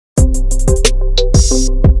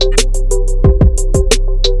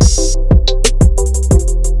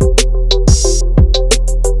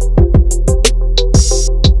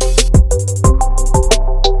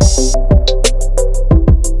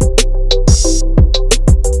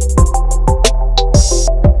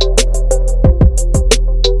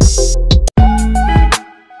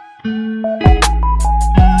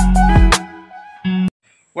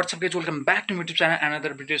guys, welcome back to my YouTube channel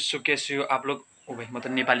another video. So कैसे हो आप लोग? ओ भाइ म त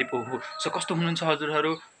नेपाली पो हो. सो कस्तो हुनुहुन्छ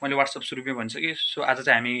हजुरहरू? मैले WhatsApp सुरुमै भनिसकेँ. सो आज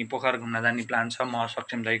चाहिँ हामी पोखरा घुम्न जाने प्लान छ. म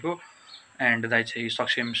सक्षम दाइको एन्ड दाइ चाहिँ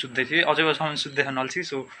सक्षम सुत्दै थिए. अझैसम्म सुत्दै छन् अल्छी.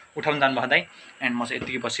 सो उठाउन जानुभयो दाइ एन्ड म चाहिँ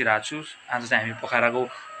यतिकै बसिरहेको छु. आज चाहिँ हामी पोखराको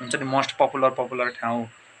हुन्छ नि मोस्ट पपुलर ठाउँ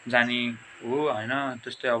जाने हो हैन.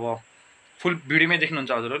 त्यस्तै अब फुल भिडियोमै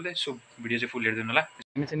देख्नुहुन्छ हजुरहरूले. सो भिडियो चाहिँ फुल हेर्दिनु होला.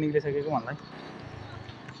 हामी चाहिँ निक्लिसकेको भन्लाई.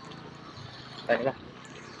 दाइला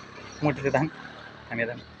मोटी चाहिँ हामी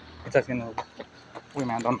त पचास किलो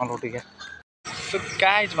उयोमा धन्न रोटी क्या. सो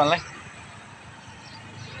गाइज भन्लाई म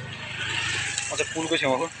चाहिँ पुलको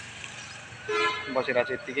छेउमा हो बसिरहेको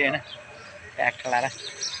छु यत्तिकै होइन. ट्याक लाएर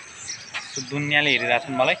दुनियाँले हेरिरहेको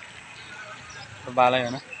छन् मलाई बालै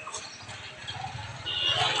होइन.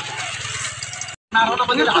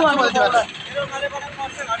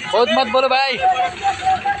 बहुत मत बोलो भाइ.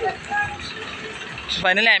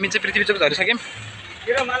 फाइनली हामी चाहिँ पृथ्वी चोक झरिसक्यौँ.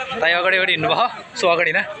 दाइ अगाडि हिँड्नु भयो. सो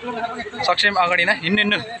अगाडि न सक्षम अगाडि न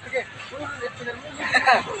हिँड्नु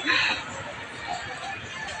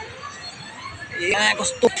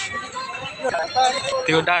कस्तो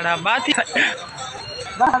त्यो डाँडा माथि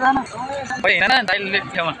होइन दाइले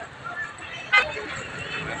ठाउँमा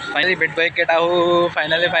फाइनली भेट भयो केटा हो.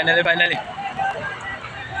 फाइनली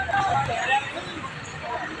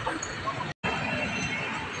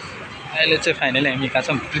अहिले चाहिँ फाइनली हामी कहाँ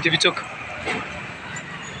छौँ? पृथ्वी चोक.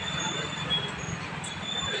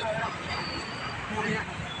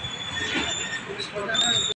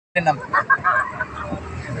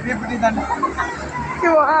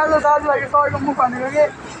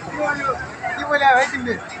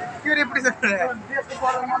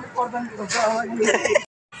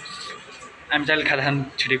 चाहिँ खाजा खान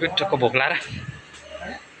छिटेको टक्क भोक लाएर.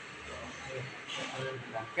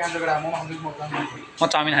 म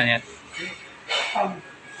चाउमिन खाने यार.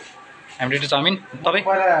 हामी दुइटा चाउमिन. तपाईँ?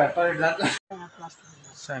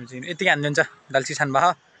 सो हामी चाहिँ यतिकै हानिदिन्छ. दाल्ची छान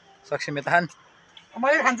भयो. सक्षम यता खान.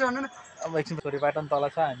 मैले खान्छु भन्नु न. अब एकछिन छोरी बाटो पनि तल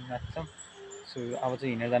छ. हामी माथि छौँ. सो अब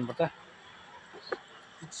चाहिँ हिँडेर जानुपर्छ.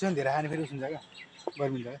 धेरै खाने फेरि हुन्छ क्या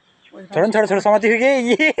गर्मी हुन्छ क्या. छोड समाति कि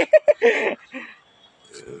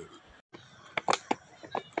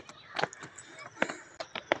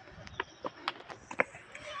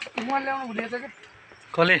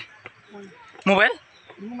कसले मोबाइल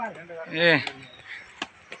ए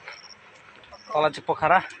तल चाहिँ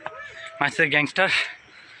पोखरा माथि चाहिँ ग्याङस्टर.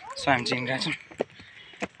 सो हामी चाहिँ हिँडिरहेको छौँ.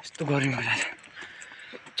 यस्तो गर्मी भइरहेछ.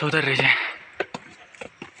 चौतारी रहेछ.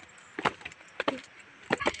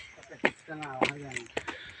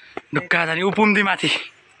 ढुक्का जाने उपुम्दी माथि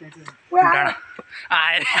डाँडा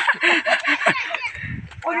आएर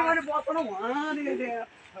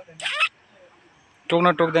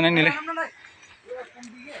टोक्दैन नि.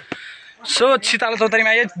 सो शीतल चौतारीमा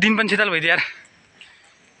आयो. दिन पनि शीतल भइदियो यार.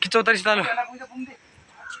 कि चौतारी शीतल हो.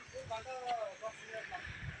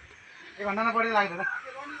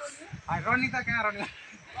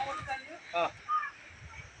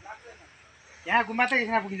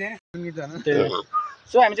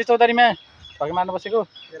 सो हामी चाहिँ चौतारीमा धके मार्नु बसेको.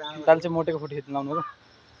 दाल चाहिँ मोटेको फोटो खिच्नु लाउनु हो.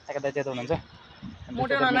 एका दाइ त्यता हुनुहुन्छ.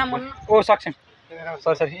 ओ सक्षम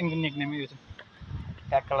सरी इनको निकनेम यो चाहिँ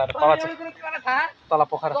ट्याक लाएर तल चाहिँ तल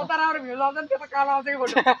पोखरा छ.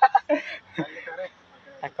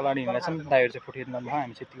 ट्याक लाएर हिँडेर छौँ. दाइहरू चाहिँ फोटो खिच्नु लाउनु भयो.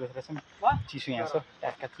 हामी चाहिँ यति बसेर छौँ. चिसो यहाँ छ.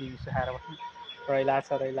 ट्याक्का चिसो खाएर बस्नु. रैला छ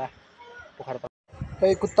रैला पोखरा. ए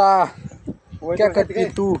कुत्ता क्या करती है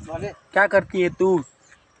तू? क्या करती है तू?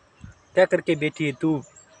 क्या करके बैठी है तू?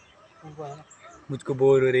 मुझको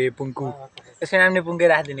बोर हो रे पुङ्कु. यसको नाम नै पुङ्कै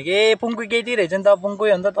राखिदिने कि. ए पुङ्कु केटी रहेछ नि त. पुङ्कै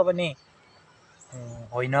हो नि त तपाईँ नि.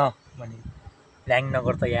 होइन भने ल्याङ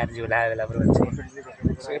नगर त यार झोला बेला बरु भन्छ.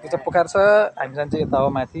 सो यता चाहिँ पोखरा छ. हामी जान्छ यता हो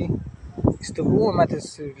माथि. यस्तो हो माथि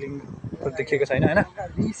शिवलिङ्ग देखिएको छैन होइन.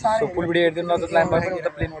 सो पुल भिडियो हेरिदिनु न. प्लान भयो भने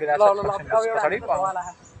उता प्लेन उडिरहेको छ पछाडि.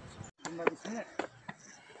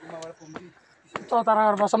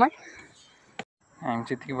 चौतारा बसमा हामी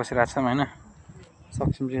चाहिँ यतिकै बसिरहेको छौँ होइन.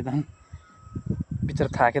 सक्षम चाहिँ यता बिचरा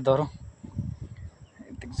थाक्यो डह्रो.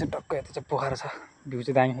 यतिकै चाहिँ टक्क यता चाहिँ पोखरा छ. भ्यू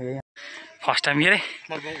चाहिँ दामी हो. फर्स्ट टाइम के अरे.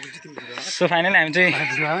 सो फाइनली हामी चाहिँ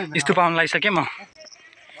यस्तो पाउनु लागिसक्यो. म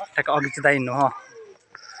ट्याक्क अघि चाहिँ दाइ हिँड्नु हो.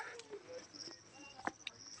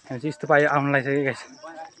 हामी चाहिँ यस्तो पायो आउनु लागिसक्यो गाइस.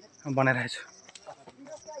 बनाइरहेको छु.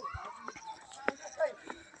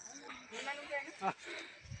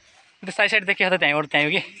 त्यो साइड देखियो त त्यहीँबाट त्यहीँ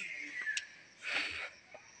हो कि.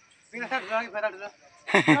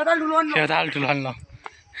 फेदाल ठुलो ल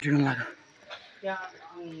लाग्यो.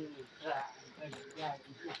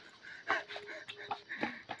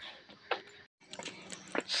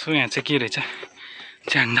 सो यहाँ चाहिँ के रहेछ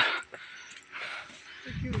झ्यान्डा.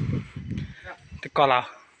 त्यो कला हो.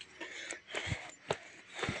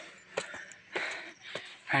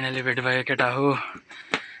 फाइनली भेट भयो केटा हो।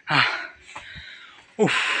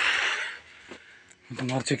 उफ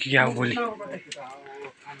मर्छु कि क्या हो भोलि।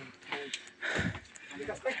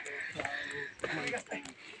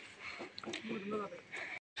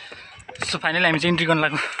 सो फाइनली हामी चाहिँ इन्ट्री गर्न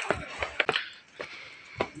लाग्यो।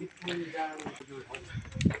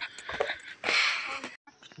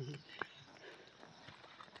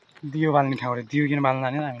 दियो बाल्ने ठाउँ अरे। दियो किन बाल्न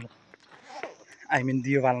जाने हामीले? आई मिन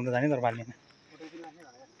दियो बाल्न त जाने तर बाल्ने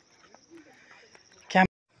क्या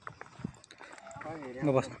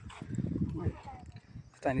बस्नु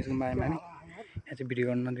चाइनिज गुम्बा आयौँ हामी। यहाँ चाहिँ भिडियो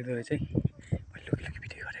गर्न नदिँदो रहेछ है। मैले लुकी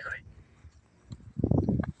भिडियो गरेको है।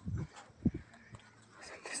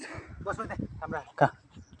 कहाँ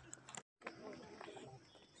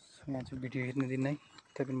यहाँ चाहिँ भिडियो खिच्न दिन्न है।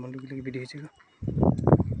 त्यही पनि म लुकी भिडियो खिचेको।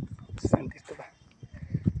 शान्ति यस्तो भयो।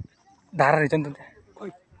 धारा रहेछ नि त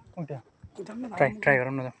त्यहाँ। ट्राई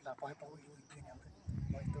गरौँ न त।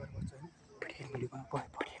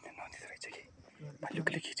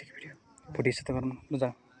 लुकीले खिचेको भिडियो फोटो यस्तो त गरौँ न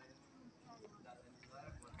जाऊ।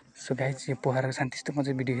 सो गाइज यो पोखराको शान्ति यस्तो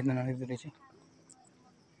मजाले भिडियो खिच्न नदिँदो रहेछ।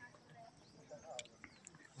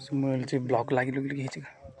 सो मैले चाहिँ भ्लग लागि लुकीले खिचेको।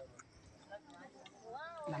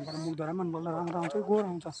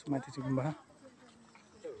 माथि चाहिँ गुम्बा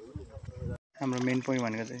हाम्रो मेन पोइन्ट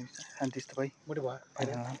भनेको चाहिँ शान्ति यस्तो भाइ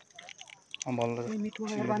बल्ल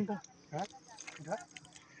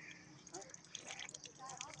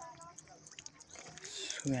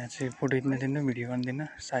यहाँ चाहिँ फोटो खिच्न दिन्न भिडियो गर्न दिन्न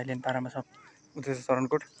साइलेन्ट पारामा सब उता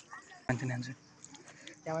शरणकोट मान्छे।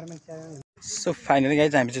 सो फाइनली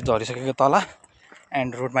गाइज हामी चाहिँ झरिसकेको तल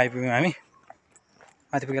एन्ड रोडमा आइपुग्यौँ हामी।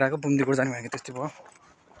 माथि पुगेर आएको बुम्दीकोट जाने भनेको त्यस्तै भयो।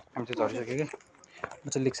 हामी चाहिँ झरिसक्यो कि म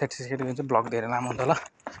चाहिँ लेक साइड सिस्केट चाहिँ ब्लग धेरै लामो हुन्छ होला।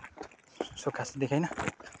 सो खासै देखाइन।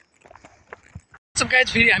 सब गाइज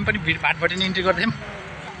फेरि हामी पनि भाटबाट नि इन्ट्री गर्थ्यौँ।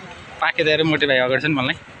 पाके दिएर मोटे भाइ अगाडि छ नि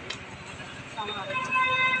मलाई।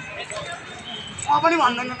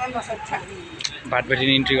 भाटबाट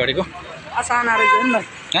नि इन्ट्री गरेको।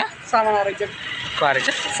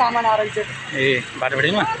 ए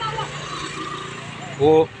भाटबाटमा हो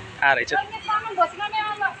आ रहेछ।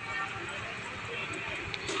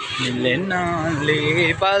 मिलेनले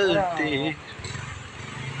बल्ते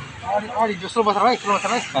स्लो बस भाइ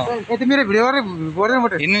यति मेरो भिडियो गरेर बोलेर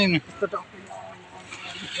मोटे हिँड्नु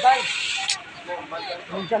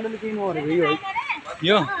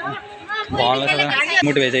यो भल छ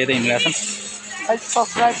मोटे भाइ चाहिँ यता हिँडिरहेको छ।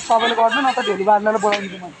 सब्सक्राइब सबैले गर्नु न त ढेली बाँध्नेर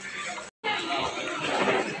बोलाइदिन्छु म।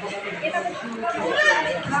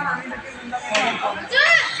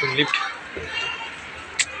 लिफ्ट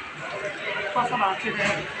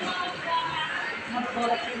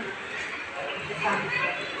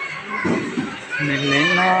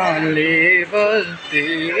मिलेनले बल्ते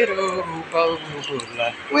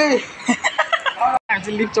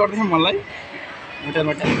चाहिँ लिफ्ट चढ्दैछ मलाई मोटा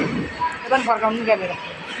फर्काउनु क्यामेरा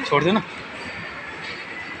छोड्दैन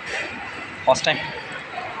फर्स्ट टाइम।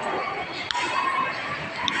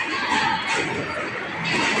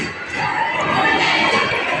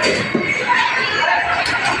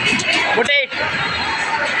 मोटे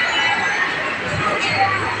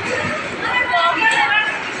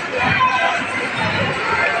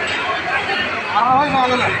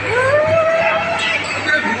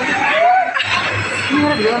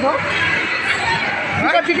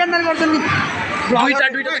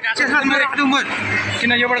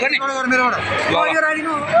किन योबाट गर्ने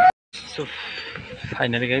सो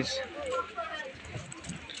फाइनली गाइज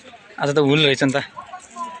आज त हुल रहेछ नि त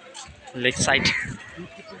लेक साइड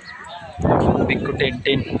बिगको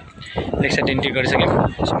टेन लेक साइड इन्ट्री गरिसक्यौँ।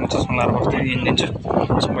 चस्मा लगाएर बस्दै हिँडिदिन्छु।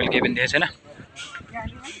 मैले केही पनि देखेको छैन।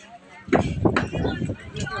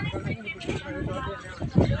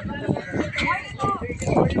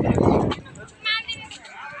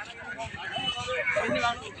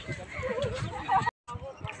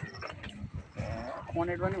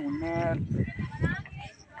 कनेक्ट पनि हुन्न।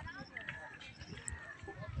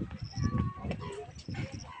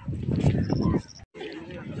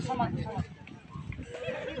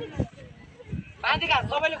 बाँधेका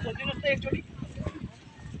सबैले खोजिदिनुहोस् त एकचोटि।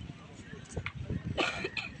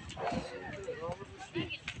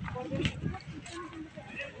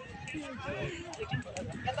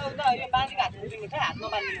 यताउता यो बाँधेको हात खोजिदिनुहोस् है। हात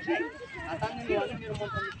नबाँधिदिनुहोस् है। हात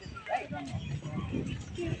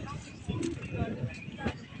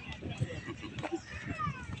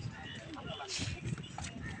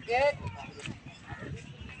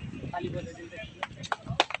बाँधिदिनु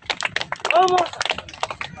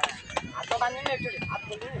भने मेरो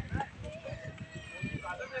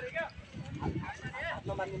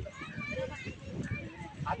मन पनि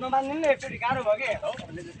हातमा बाँधिदिनु एकचोटि गाह्रो भयो कि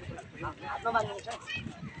हातमा बाँधिदिनु छ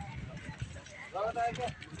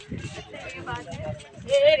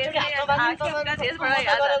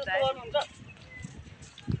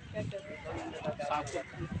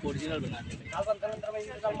ओरिजिनल बना के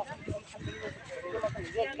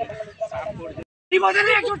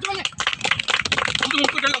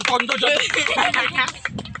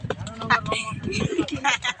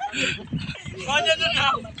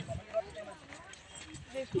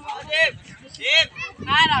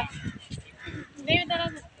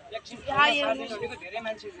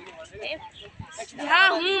यहाँ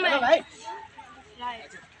हूँ मैं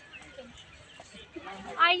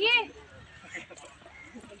आइए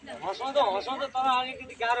हँसाउँदा तर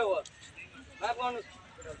अलिकति गाह्रो हो माफ गर्नुहोस्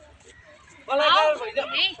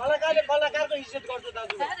कलाकारले कलाकारको इज्जत गर्छ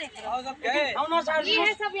दाजु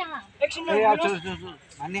एकछिन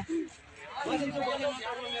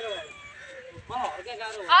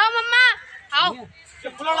आओ मम्मा आओ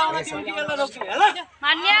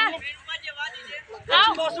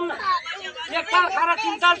खाना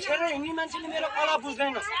तिनताल छेडेर हिँड्ने मान्छेले मेरो कला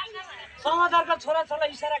बुझ्दैन समाजका छोराछोरीलाई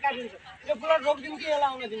इसारा काटिन्छ यो बुलट रोकिदिनु कि यसलाई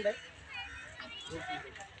आउन दिँदै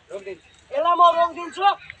रोकिदिन्छु यसलाई म रोकिदिन्छु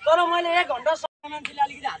तर मैले 1 घन्टा मान्छेले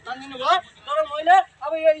अलिकति हात तानिदिनु भयो तर मैले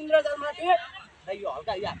अब यो इन्द्रजालमाथि यो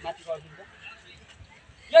हल्का यो हातमाथि गरिदिन्छ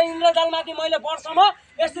यो इन्द्रजालमाथि मैले वर्षमा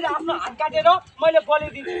यसरी आफ्नो हात काटेर मैले बलि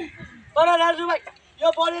दिन्छु तर दाजुभाइ यो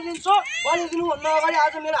बलि दिन्छु बलि दिनुभन्दा अगाडि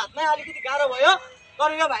आज मेरो हातमै अलिकति गाह्रो भयो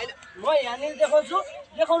तर यो भाइले म यहाँनिर देखाउँछु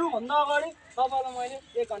देखाउनुभन्दा अगाडि तपाईँलाई मैले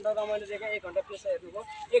 1 घन्टा रमाइलो देखाएँ 1 घन्टा पेसा हेर्नुभयो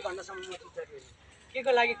 1 घन्टासम्म म चित्र के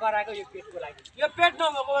को लागि कराएको यो पेटको लागि यो पेट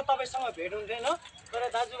नभएको भए तपाईँसँग भेट हुन्थेन तर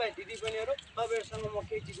दाजुभाइ दिदीबहिनीहरू तपाईँहरूसँग म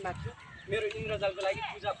केही चिज माग्छु मेरो इन्द्रजालको लागि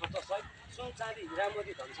पूजा खर्च सहित सुन चाँदी हिरा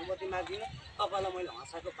मोती धन सम्पत्ति माग्दिनँ तपाईँलाई मैले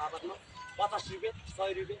हँसाएको बाबतमा 50 रुपियाँ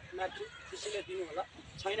 100 रुपियाँ माग्छु खुसीले दिनु होला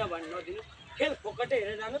छैन भने नदिनु खेल फोकटै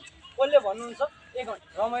हेरेर जानुहोस् कसले भन्नुहुन्छ 1 घन्टा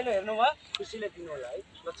रमाइलो हेर्नुभयो खुसीले दिनु होला है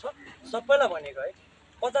ल छ सबैलाई भनेको है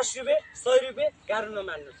 50 रुपियाँ 100 रुपियाँ गाह्रो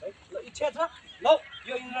नमान्नुहोस् है ल इच्छा छ ल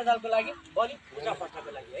यो इन्द्रजालको लागि बलि पूजा पठाको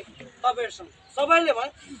लागि है तपाईँहरूसँग सबैले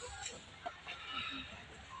भने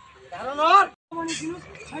गाह्रो नगर भने दिनुहोस्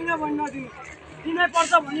छैन भने नदिनु दिनै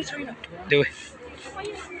पर्छ भन्ने छैन देऊ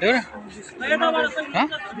देऊ ल यताबाट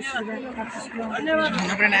धन्यवाद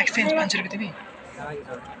नब्रेन एक्सचेन्ज 500 रुपैयाँ तिमी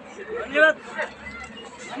धन्यवाद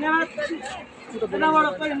धन्यवाद यताबाट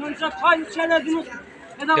कोही हुन्छ छ इच्छाले दिनुहोस्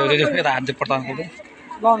देऊ देऊ यता हात पर्ताउनु पर्दैन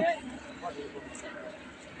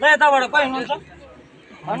ल यताबाट कोही हुनुहुन्छ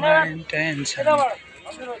धन्यवाद टेन्सन यताबाट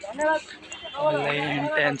हजुर धन्यवाद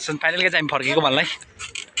टेन्सन फाइनल के चाहिँ फर्केको भन्लाई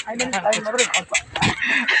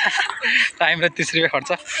टाइम र 30 रुपियाँ खर्च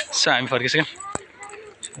सो हामी फर्किसक्यौँ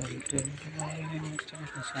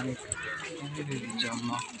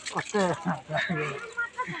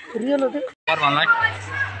भन्लाई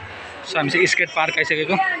सो हामी चाहिँ स्केट पार्क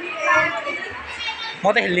आइसकेको म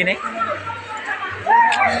त खेल्दिनँ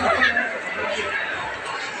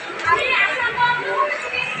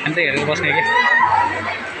हामी त हेरेर बस्ने कि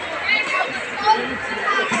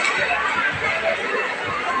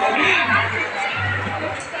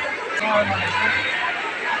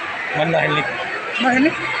मन नखेल्ने नखेल्ने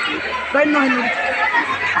कहिले नखेल्ने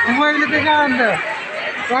मैले त कहाँ अन्त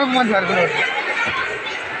कहाँ मान्छेहरूको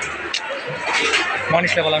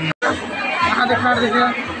मनिषले बोलाउनु आँखा देख्न देख्यो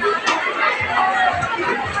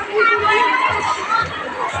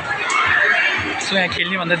सो यहाँ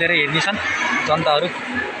खेल्ने भन्दा धेरै हेर्ने छन् जनताहरू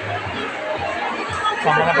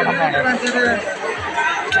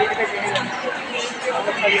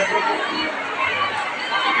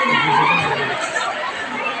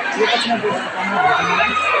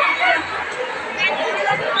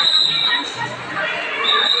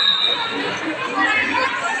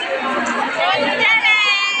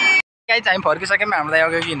गाइस हामी फर्किसक्यौँ हामीलाई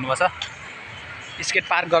अघि हिँड्नुपर्छ स्केट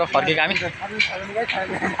पार्क गरेर फर्केको हामी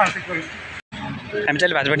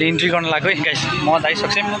चाहिँ भाजपट्टि इन्ट्री गर्न लाग्यो है गाइस म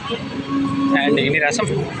आइसक्छौँ एन्ड हिँडिरहेछौँ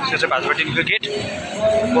त्यो चाहिँ भाजपट्टिको गेट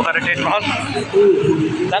पोखरा टेट महल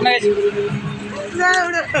जान्न गाइस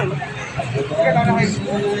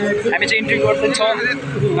हामी चाहिँ इन्ट्री गर्दैछौँ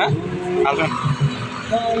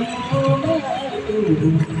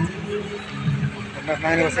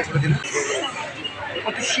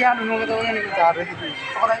कति सानो हुनुको त यहाँनिर झार्दै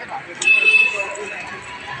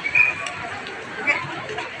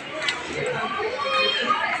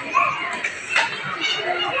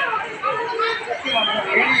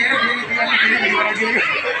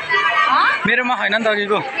मेरोमा होइन नि त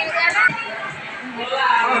अघिको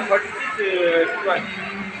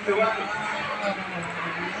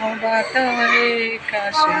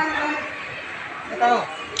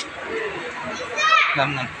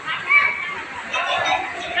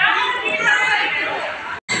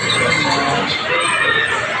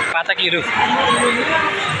इरु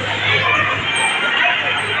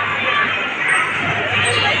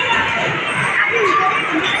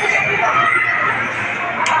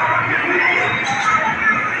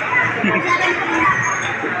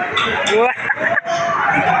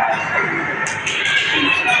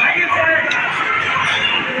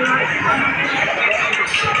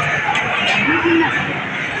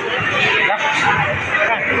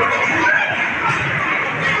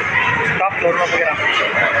टप फ्लोरमा पुगेर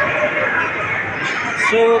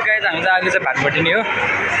सो गाइज हामी चाहिँ अहिले चाहिँ भाटबटी हो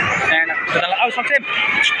त्यहाँदेखि अब सक्छ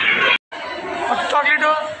चक्लेट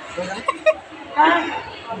हो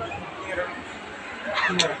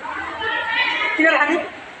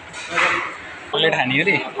चक्लेट खाने हो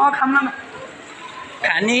रे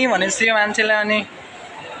खाने भनेपछि यो मान्छेलाई अनि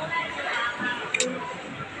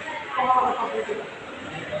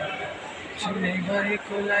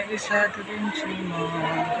जिम्मेवारीको लागि साथ दिन्छु म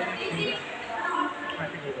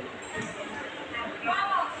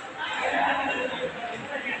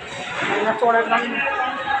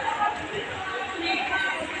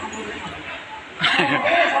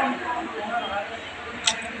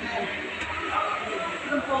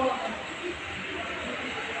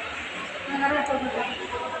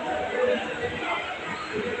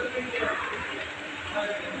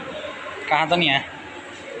कहाँ त नि यहाँ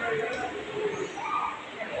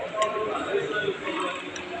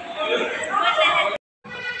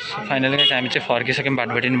फाइनली हामी चाहिँ फर्किसक्यौँ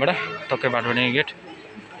भाटबटिनबाट टक्कै भाटबटिने गेट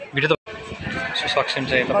भिडियो त सक्सेम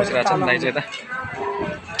चाहिँ यता बसिरहेको छ दाइ चाहिँ यता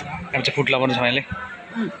हामी चाहिँ फुड लगाउनु छ अहिले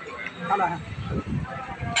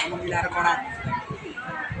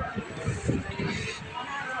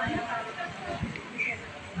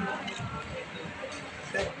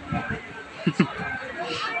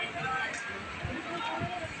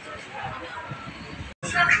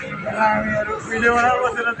भिडियो बनाएर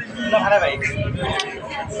बसेर भाइ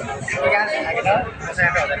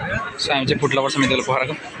सो हामी चाहिँ फुड लभर छ मित्र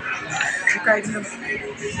पोखराको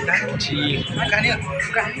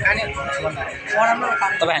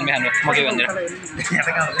तपाईँ हामी खानु म के भन्दिनँ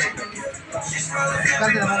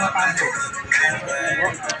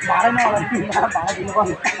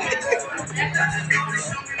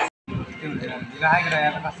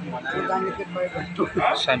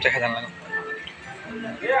सो हामी चाहिँ खाजा लाग्यो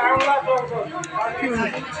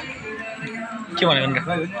के भनेको नि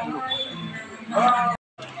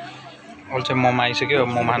अहिले चाहिँ मोमो आइसक्यो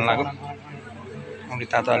मोमो खानु लाग्यो अलि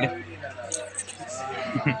तातो अलि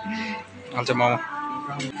अहिले चाहिँ मोमो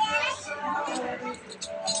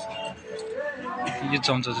यो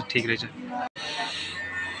चम्चा चाहिँ ठिक रहेछ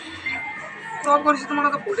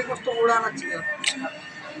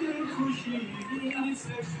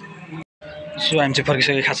सो हामी चाहिँ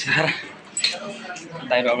फर्किसक्यो खाजा खाएर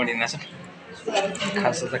दाइरो अगाडि हिँड्छ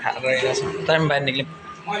खाजा त खाएर हिँड्छ तर पनि बाहिर निक्ल्यौँ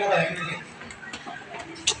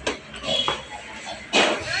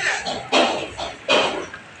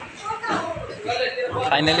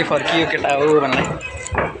फाइनली फर्कियो केटा हो भन्ने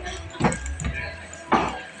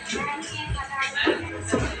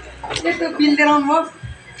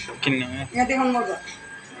किन्नु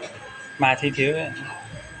माथि थियो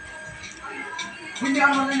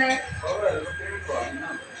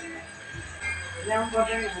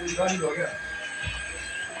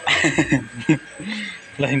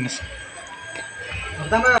ल हिँड्नुहोस्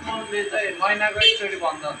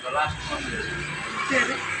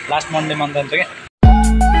लास्ट मन्डे बन्द हुन्छ क्या